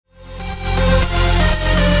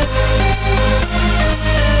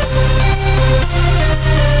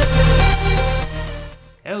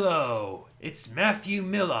Matthew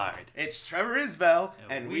Millard. It's Trevor Isbell,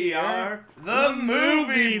 and we are the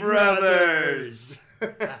Movie Brothers.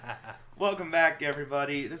 Welcome back,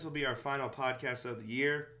 everybody. This will be our final podcast of the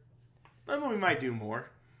year, but we might do more.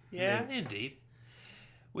 Yeah, indeed.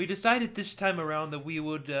 We decided this time around that we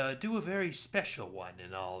would do a very special one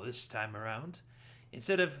and all this time around.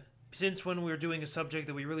 Since when we're doing a subject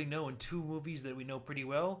that we really know and two movies that we know pretty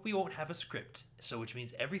well, we won't have a script. So which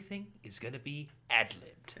means everything is going to be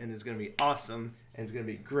ad-libbed. And it's going to be awesome, and it's going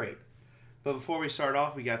to be great. But before we start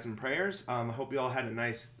off, we got some prayers. I hope you all had a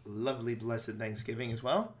nice, lovely, blessed Thanksgiving as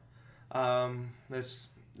well. Let's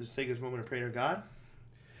just take this moment to pray to God.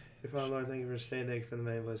 Dear Father, Lord, thank you for staying. Thank you for the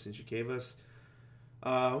many blessings you gave us.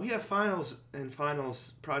 We have finals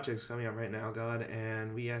projects coming up right now, God,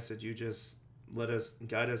 and we ask that you just let us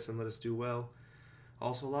guide us and let us do well.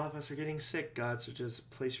 Also, a lot of us are getting sick, God, so just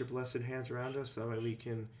place your blessed hands around us so that we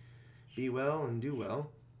can be well and do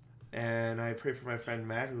well. And I pray for my friend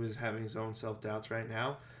Matt, who is having his own self-doubts right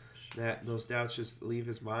now, that those doubts just leave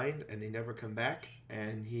his mind and they never come back,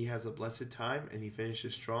 and he has a blessed time and he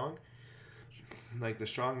finishes strong, like the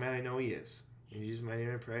strong man I know he is. In Jesus' mighty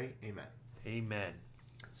name I pray, amen. Amen.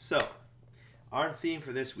 So, our theme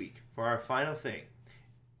for this week, for our final thing,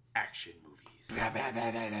 action movies. Yeah,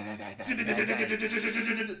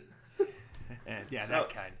 that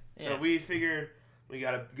kind. So we figured we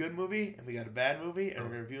got a good movie and we got a bad movie, and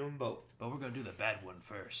we're going to review them both. But we're going to do the bad one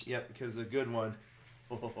first. Yep, because the good one.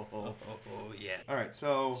 Yeah. All right,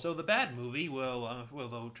 so the bad movie, well,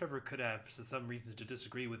 though Trevor could have some reasons to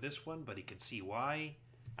disagree with this one, but he can see why.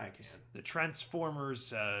 I can. The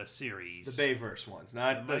Transformers series. The Bayverse ones,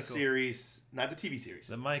 not the series, not the TV series.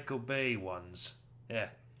 The Michael Bay ones. Yeah.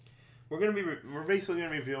 We're basically gonna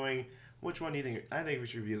be reviewing. Which one do you think? I think we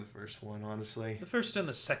should review the first one, honestly. The first and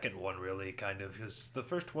the second one, really, kind of, because the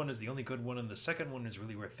first one is the only good one, and the second one is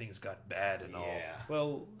really where things got bad and all.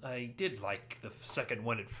 Well, I did like the second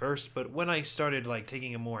one at first, but when I started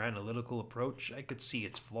taking a more analytical approach, I could see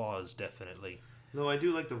its flaws, definitely. Though I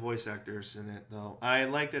do like the voice actors in it, though. I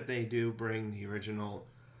like that they do bring the original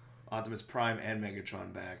Optimus Prime and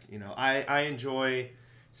Megatron back. You know, I enjoy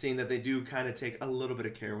seeing that they do kind of take a little bit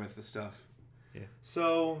of care with the stuff. Yeah.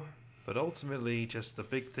 So... But ultimately, just the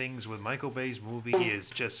big things with Michael Bay's movie is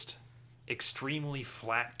just extremely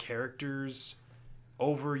flat characters,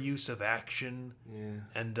 overuse of action,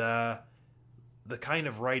 and the kind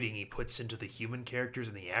of writing he puts into the human characters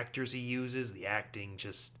and the actors he uses, the acting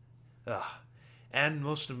just... And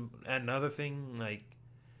another thing,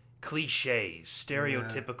 cliches,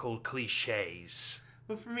 stereotypical cliches.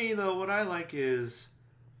 But for me, though, what I like is,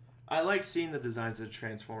 I like seeing the designs of the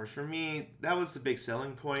Transformers. For me, that was the big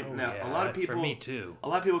selling point. Oh, now, yeah, a lot of people, for me too. A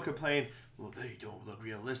lot of people complain, well, they don't look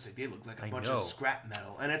realistic. They look like a bunch of scrap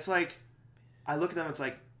metal. And it's like, I look at them, it's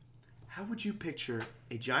like, how would you picture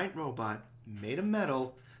a giant robot made of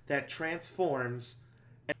metal that transforms?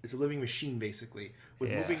 It's a living machine, basically, with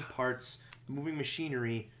moving parts, moving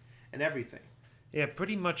machinery, and everything. Yeah,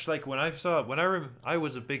 pretty much like when I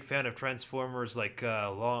was a big fan of Transformers,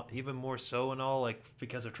 even more so and all,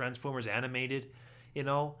 because of Transformers Animated, you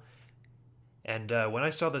know. And when I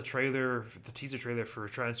saw the teaser trailer for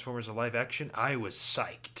Transformers live action, I was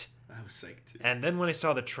psyched. I was psyched too. And then when I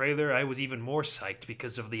saw the trailer, I was even more psyched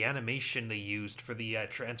because of the animation they used for the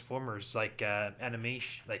Transformers,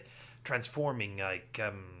 animation, transforming,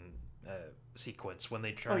 sequence when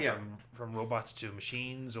they turn from robots to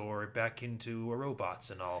machines or back into robots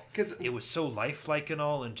and all. Because it was so lifelike and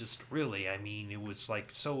all, and just really, I mean, it was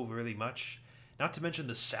so really much. Not to mention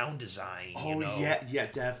the sound design. Yeah,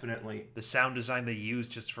 definitely. The sound design they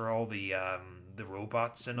used just for all the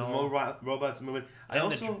robots and all. Robots moving. I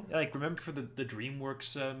also remember for the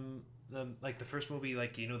DreamWorks. The first movie, the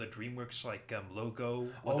DreamWorks logo.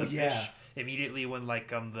 With the fish, immediately when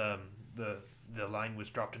the line was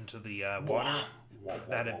dropped into the water.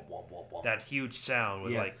 That huge sound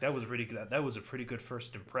was that was pretty good. That was a pretty good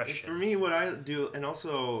first impression. For me, what I do, and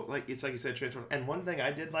also it's like you said, Transformers. And one thing I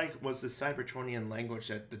did like was the Cybertronian language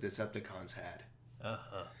that the Decepticons had.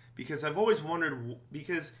 Because I've always wondered,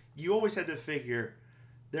 because you always had to figure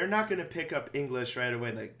they're not going to pick up English right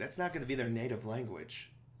away. That's not going to be their native language.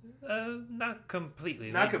 Not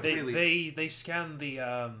completely. Not completely. They scan the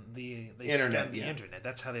internet. Scan the internet.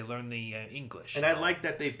 That's how they learn the English. And I like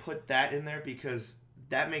that they put that in there because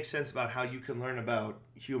that makes sense about how you can learn about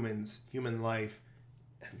humans, human life,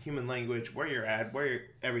 human language, where you're at,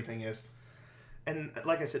 everything is. And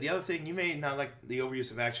like I said, the other thing, you may not like the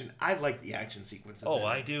overuse of action. I like the action sequences. Oh,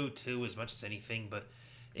 I do too, as much as anything. But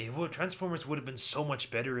Transformers would have been so much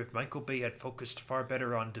better if Michael Bay had focused far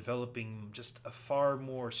better on developing just a far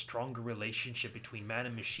more stronger relationship between man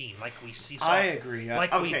and machine, like we see. I agree.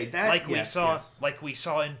 Like we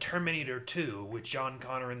saw in Terminator 2 with John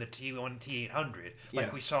Connor and the T1 T800,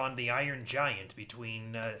 like we saw in the Iron Giant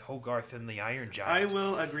between Hogarth and the Iron Giant. I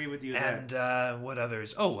will agree with you there. And what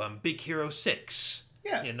others? Big Hero 6.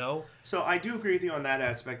 Yeah. You know? So I do agree with you on that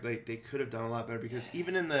aspect. Like, they could have done a lot better because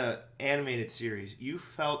even in the animated series, you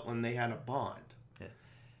felt when they had a bond. Yeah.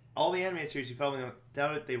 All the animated series, you felt when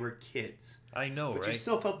they were kids. I know, but right? You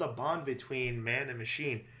still felt the bond between man and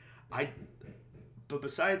machine. But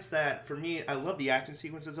besides that, for me, I love the action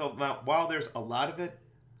sequences. While there's a lot of it,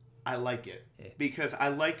 I like it. Yeah. Because I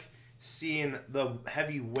like seeing the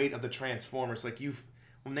heavy weight of the Transformers. Like,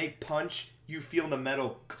 when they punch, you feel the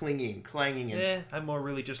metal clanging. And I'm more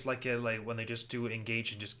really just like when they just do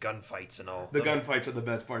engage in just gunfights and all. The gunfights are the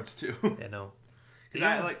best parts too. You know.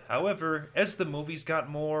 Yeah. However, as the movies got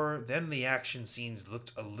more, then the action scenes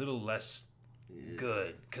looked a little less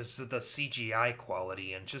good because of the CGI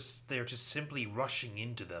quality and they're just simply rushing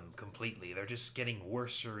into them completely. They're just getting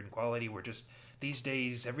worse in quality. These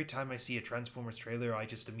days, every time I see a Transformers trailer, I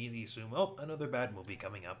just immediately assume, another bad movie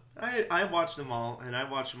coming up. I watched them all, and I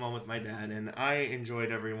watched them all with my dad, and I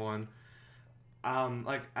enjoyed every one.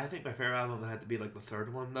 I think my favorite album had to be like the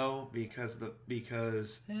third one though, because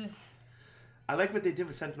I like what they did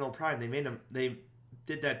with Sentinel Prime. They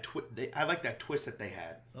did that. I like that twist that they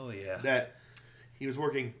had. Oh yeah. That he was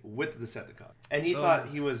working with the Decepticons, and he thought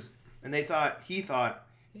he was, and he thought,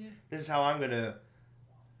 this is how I'm gonna.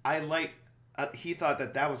 He thought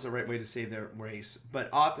that was the right way to save their race, but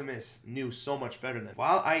Optimus knew so much better than.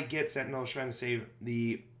 While I get Sentinel trying to save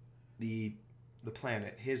the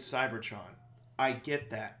planet, his Cybertron, I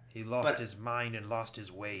get that. He lost his mind and lost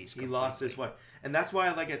his ways. Completely. He lost his way, and that's why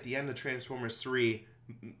I like at the end of Transformers 3,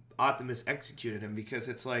 Optimus executed him because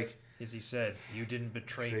it's like, as he said, "You didn't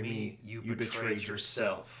betray me. You betrayed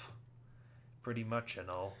yourself." Pretty much, and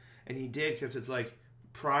all. And he did because it's like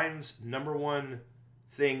Prime's number one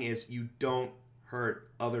thing is you don't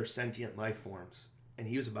hurt other sentient life forms, and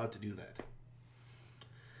he was about to do that.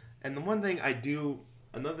 And another thing I do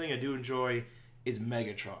enjoy is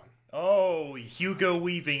Megatron. Oh, Hugo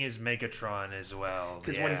Weaving is Megatron as well.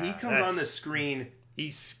 Because when he comes on the screen,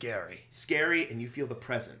 he's scary, and you feel the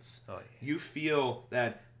presence. Oh, yeah. You feel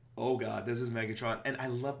that. Oh God, this is Megatron, and I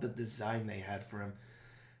love the design they had for him.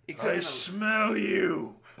 I smell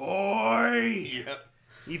you, boy. Yeah.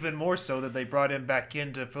 Even more so that they brought him back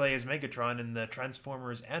in to play as Megatron in the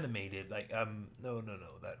Transformers animated. No,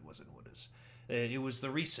 that wasn't what it is. It was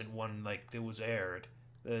the recent one, that was aired.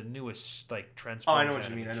 The newest, Transformers. Oh, I know what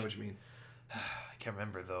you mean. I can't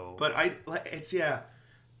remember though. But I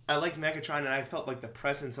like Megatron, and I felt like the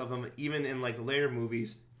presence of him, even in the later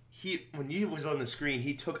movies. When he was on the screen,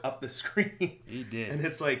 he took up the screen. He did, and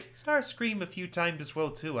it's like Starscream a few times as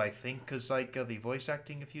well too. I think because the voice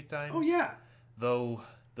acting a few times. Oh yeah. Though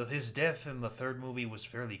his death in the third movie was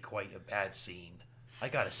fairly quite a bad scene, I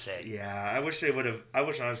gotta say. Yeah, I wish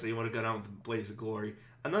honestly they would have gone out with Blaze of Glory.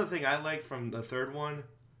 Another thing I like from the third one,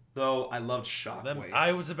 though, I loved Shockwave.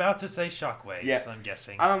 I was about to say Shockwave. Yeah. I'm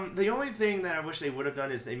guessing. The only thing that I wish they would have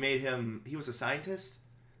done is they made him. He was a scientist,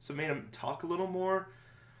 so made him talk a little more.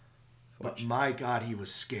 But my God, he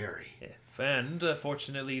was scary. Yeah. And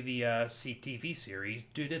fortunately, the CTV series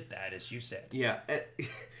did that, as you said. Yeah,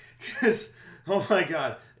 because oh my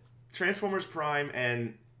God, Transformers Prime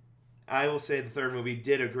and I will say the third movie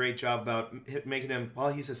did a great job about making him,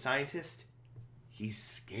 while he's a scientist, he's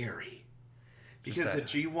scary. Because the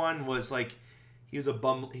G1 was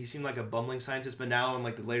he seemed like a bumbling scientist, but now in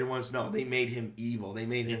the later ones, no, they made him evil. They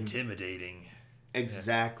made him intimidating.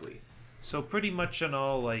 Exactly. Yeah. So pretty much in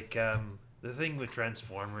all, the thing with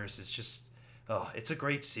Transformers is just, it's a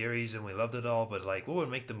great series and we loved it all, but what would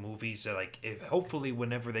make the movies if hopefully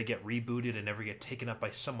whenever they get rebooted and never get taken up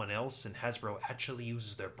by someone else and Hasbro actually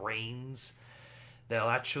uses their brains, they'll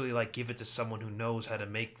actually give it to someone who knows how to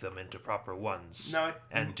make them into proper ones.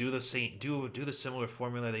 And do the similar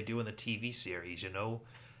formula they do in the TV series,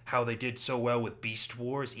 how they did so well with Beast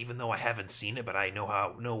Wars, even though I haven't seen it, but I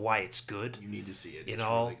know why it's good. You need to see it. It's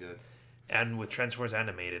really good. And with Transformers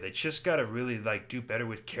Animated, they just gotta really do better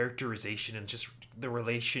with characterization and just the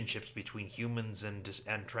relationships between humans and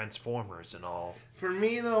Transformers and all. For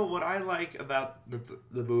me, though, what I like about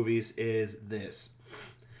the movies is this.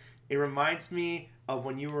 It reminds me of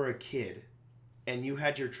when you were a kid and you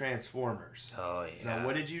had your Transformers. Oh yeah. Now,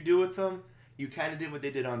 what did you do with them? You kind of did what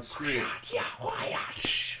they did on screen.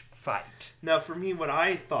 Fight. Now, for me, what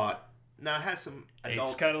I thought Now it has some adult.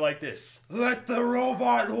 It's kind of like this. Let the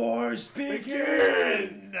robot wars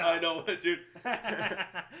begin. I know it, dude.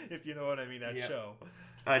 If you know what I mean, that show.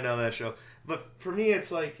 I know that show. But for me,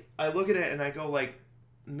 it's like, I look at it and I go like,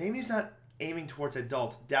 maybe it's not aiming towards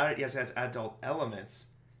adults. Doubt it, yes, it has adult elements.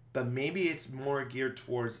 But maybe it's more geared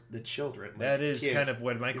towards the children. Like that is kids kind of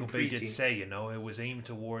what Michael Bay did preteens. say, you know. It was aimed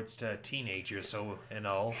towards teenagers, so, and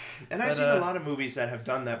all. And I've seen a lot of movies that have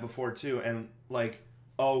done that before, too. And like,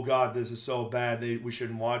 oh, God, this is so bad. We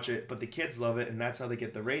shouldn't watch it. But the kids love it, and that's how they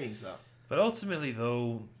get the ratings up. But ultimately,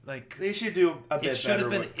 though, like... They should do a bit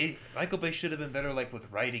better. Michael Bay should have been better, like, with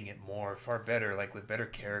writing it more, far better, like, with better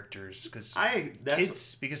characters.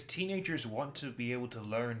 Because because teenagers want to be able to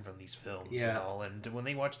learn from these films and all. And when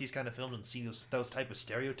they watch these kind of films and see those type of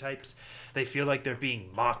stereotypes, they feel like they're being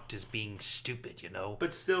mocked as being stupid, you know?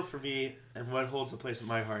 But still, for me, and what holds a place in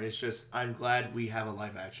my heart, is just, I'm glad we have a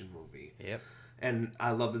live-action movie. Yep. And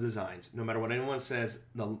I love the designs. No matter what anyone says,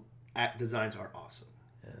 the designs are awesome.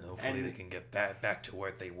 Hopefully they can get back to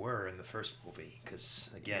where they were in the first movie. Because,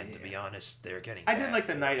 again, to be honest, they're getting I did like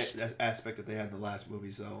the night aspect that they had in the last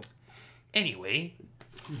movie, so... Anyway,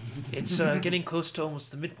 it's getting close to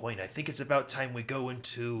almost the midpoint. I think it's about time we go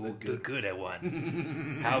into the good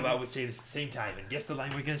one. How about we say this at the same time and guess the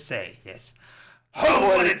line we're going to say? Yes.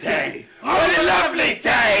 Oh, what a day! What a lovely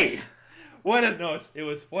day! What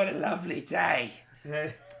a lovely day!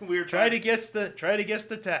 We were try to guess the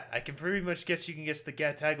tag. I can pretty much guess you can guess the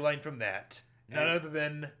tagline from that. None other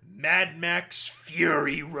than Mad Max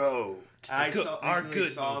Fury Road. I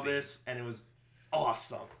saw this and it was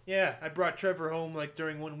awesome. Yeah, I brought Trevor home like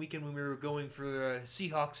during one weekend when we were going for the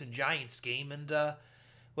Seahawks and Giants game, and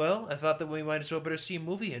well, I thought that we might as well better see a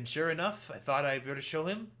movie, and sure enough, I thought I better show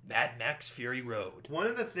him Mad Max Fury Road. One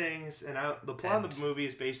of the things, and the plot of the movie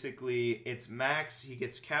is basically it's Max. He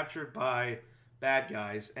gets captured by bad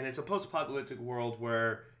guys, and it's a post-apocalyptic world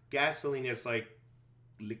where gasoline is like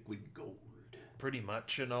liquid gold, pretty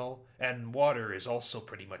much, and all, and water is also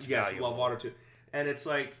pretty much valuable. Yes, well, water too, and it's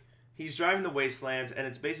like he's driving the wastelands, and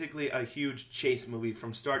it's basically a huge chase movie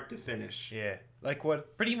from start to finish. Yeah,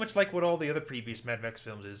 pretty much like what all the other previous Mad Max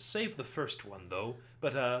films is, save the first one though.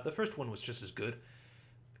 But the first one was just as good.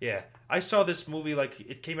 Yeah, I saw this movie, like,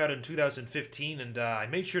 it came out in 2015, and I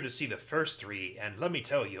made sure to see the first three, and let me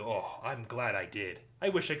tell you, I'm glad I did. I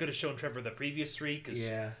wish I could have shown Trevor the previous three, because,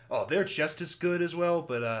 they're just as good as well,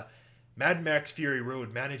 but Mad Max Fury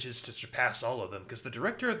Road manages to surpass all of them, because the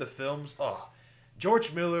director of the films,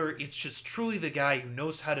 George Miller is just truly the guy who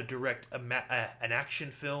knows how to direct an action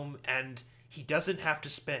film, and he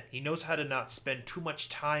knows how to not spend too much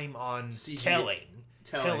time on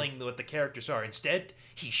telling what the characters are. Instead,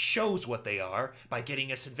 he shows what they are by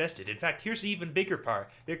getting us invested. In fact, here's an even bigger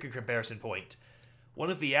comparison point. One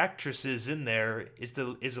of the actresses in there is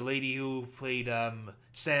a lady who played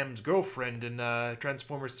Sam's girlfriend in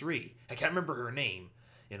Transformers 3. I can't remember her name.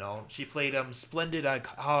 You know, she played Splendid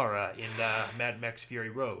Ahara in Mad Max Fury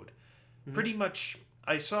Road. Mm-hmm. Pretty much,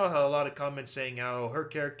 I saw a lot of comments saying how her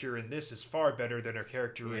character in this is far better than her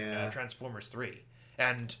character in Transformers 3.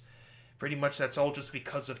 And pretty much that's all just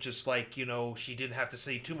because of just like, you know, she didn't have to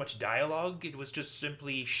say too much dialogue. It was just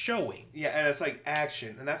simply showing. Yeah, and it's like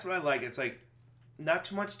action. And that's what I like. It's like not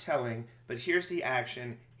too much telling, but here's the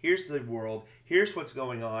action. Here's the world. Here's what's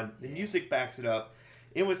going on. The music backs it up.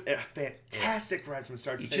 It was a fantastic ride from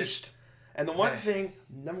start to finish. And the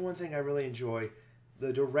number one thing I really enjoy,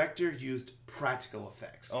 the director used practical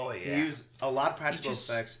effects. Oh, yeah. He used a lot of practical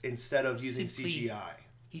effects instead of using CGI.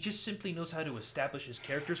 He just simply knows how to establish his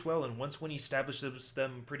characters well, and when he establishes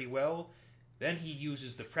them pretty well, then he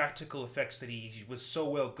uses the practical effects that he was so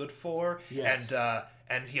well good for. Yes.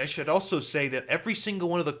 And I should also say that every single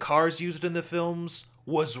one of the cars used in the films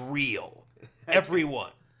was real. Every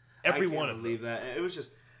one. Every one of them. I can't believe that. It was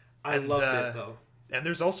just... I loved it, though. And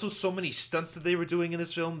there's also so many stunts that they were doing in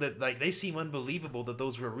this film that, like, they seem unbelievable that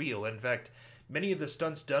those were real. In fact, many of the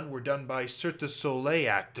stunts were done by Cirque du Soleil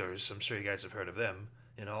actors. I'm sure you guys have heard of them,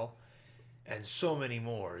 you know? And so many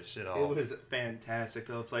more, you know. It was fantastic,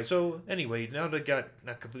 though. It's like... So, anyway, now to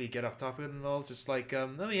not completely get off topic and all, just like,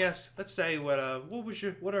 let me ask, let's say, what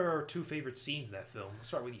are our two favorite scenes in that film? I'll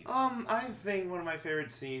start with you. I think one of my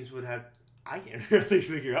favorite scenes would have... I can't really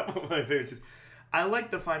figure out what my favorite scenes... I like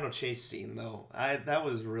the final chase scene, though. That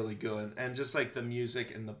was really good. And just, like, the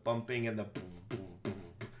music and the bumping and the boom, boom, boom,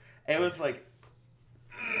 boom. It was like...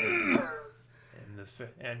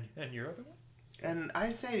 and your other one? And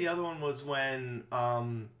I'd say the other one was when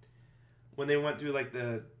they went through, like,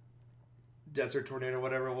 the desert tornado,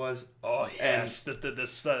 whatever it was. Oh, yes,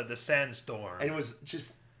 the sandstorm. And it was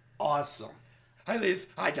just awesome. I live,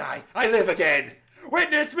 I die, I live again.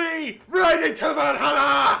 witness me, right into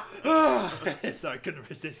Valhalla! Sorry, I couldn't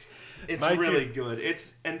resist. It's really good.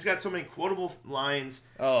 It's got so many quotable lines.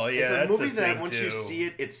 Oh, yeah, it's a movie that once you see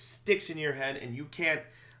it, it sticks in your head, and you can't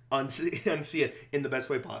unsee it in the best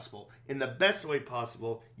way possible. In the best way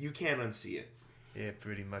possible, you can't unsee it. Yeah,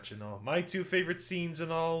 pretty much and all. My 2 favorite scenes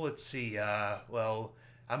and all, let's see. Well,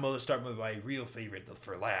 I'm going to start with my real favorite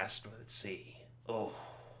for last, but let's see. Oh,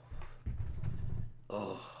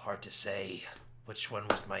 hard to say. Which one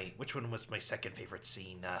was my second favorite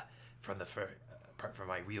scene from apart from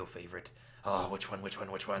my real favorite? Oh, which one?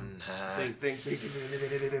 Think.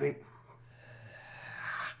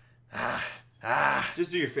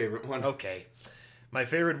 Just do your favorite one. Okay. My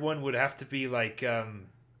favorite one would have to be like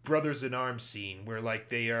Brothers in Arms scene where like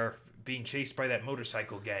they are being chased by that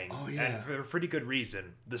motorcycle gang. Oh, yeah. And for a pretty good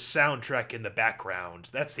reason. The soundtrack in the background.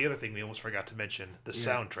 That's the other thing we almost forgot to mention. The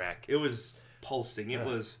soundtrack. It was pulsing. It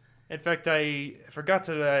was... In fact, I forgot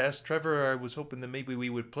to ask Trevor. I was hoping that maybe we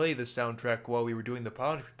would play the soundtrack while we were doing the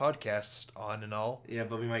podcast on and all. Yeah,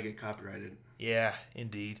 but we might get copyrighted. Yeah,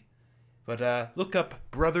 indeed. But look up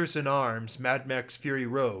Brothers in Arms, Mad Max Fury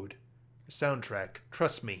Road. Soundtrack.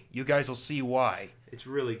 Trust me, you guys will see why. It's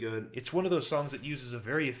really good. It's one of those songs that uses a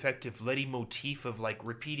very effective Letty motif of like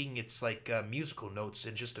repeating its like musical notes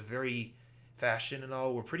in just a very fashion and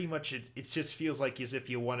all, where pretty much it just feels like as if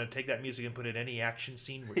you want to take that music and put it in any action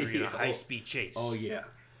scene where you're in a high-speed chase. Oh, yeah.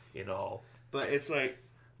 You know? But it's like,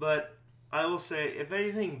 but I will say, if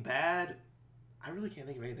anything bad, I really can't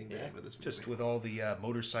think of anything bad with this movie. Just with all the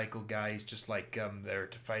motorcycle guys, just like they're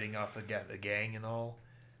fighting off the gang and all.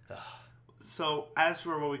 So, as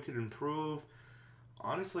for what we could improve,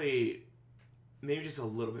 honestly, maybe just a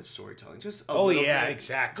little bit of storytelling. Just a little bit.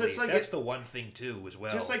 Exactly. Like that's the one thing, too, as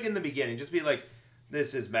well. Just like in the beginning, just be like,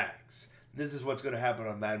 this is Max. This is what's going to happen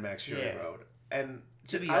on Mad Max Fury Road. And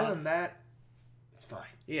other than that, it's fine.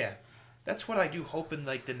 Yeah. That's what I do hope in,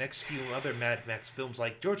 like, the next few other Mad Max films.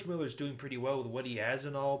 Like, George Miller's doing pretty well with what he has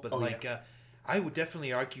and all, but, I would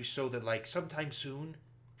definitely argue so that, like, sometime soon,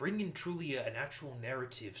 bring in truly an actual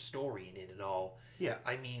narrative story in it and all. Yeah.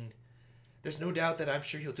 I mean, there's no doubt that I'm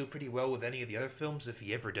sure he'll do pretty well with any of the other films if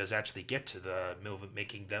he ever does actually get to the middle of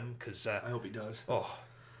making them, because... I hope he does. Oh,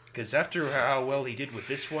 because after how well he did with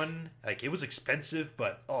this one, like, it was expensive,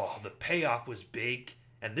 but, the payoff was big,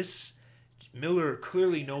 and this... Miller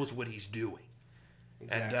clearly knows what he's doing.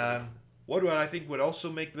 Exactly. And what I think would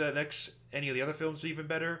also make any of the other films even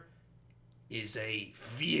better is a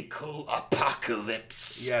vehicle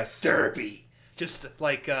apocalypse derby. Just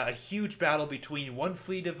like a huge battle between one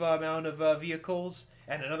fleet of amount of vehicles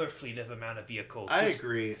and another fleet of amount of vehicles. I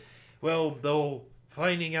agree. Well, though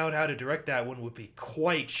finding out how to direct that one would be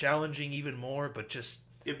quite challenging even more, but just...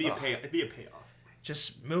 It'd be a payoff.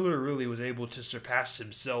 Just Miller really was able to surpass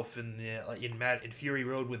himself in Fury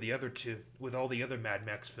Road with the other two, with all the other Mad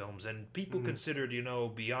Max films, and people considered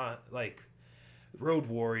Beyond like Road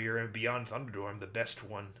Warrior and Beyond Thunderdome the best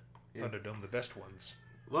one. Yes. Thunderdome the best ones.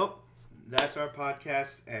 Well, that's our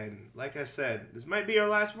podcast, and like I said, this might be our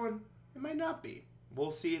last one. It might not be.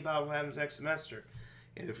 We'll see about what happens next semester,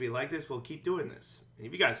 and if we like this, we'll keep doing this. And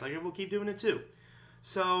if you guys like it, we'll keep doing it too.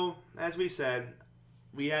 So, as we said.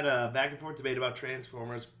 We had a back and forth debate about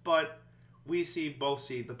Transformers, but we both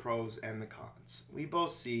see the pros and the cons. We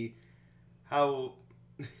both see how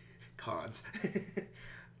cons,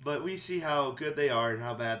 but we see how good they are and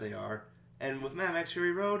how bad they are. And with Mad Max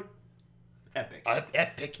Fury Road, epic.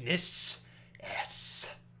 Epicness,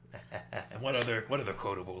 yes. And what other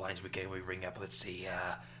quotable lines can we bring up? Let's see.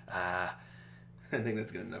 I think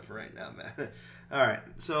that's good enough for right now, man. All right,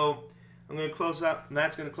 so I'm going to close out.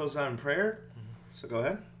 Matt's going to close out in prayer. So go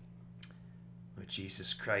ahead. Lord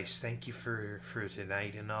Jesus Christ, thank you for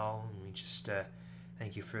tonight and all. And we just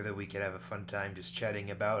thank you for that we could have a fun time just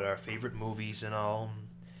chatting about our favorite movies and all.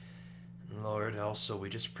 And Lord, also we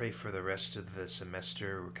just pray for the rest of the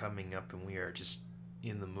semester. We're coming up and we are just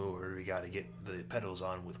in the mood where we got to get the pedals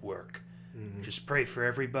on with work. Mm-hmm. Just pray for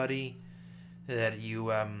everybody that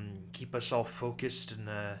you keep us all focused and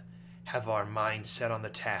have our minds set on the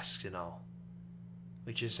tasks and all.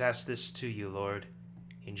 We just ask this to you, Lord.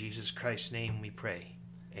 In Jesus Christ's name we pray.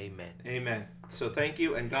 Amen. Amen. So thank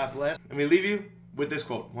you and God bless. And we leave you with this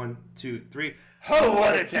quote. 1, 2, 3. Oh,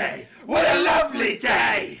 what a day! What a lovely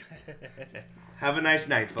day! Have a nice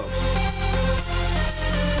night, folks.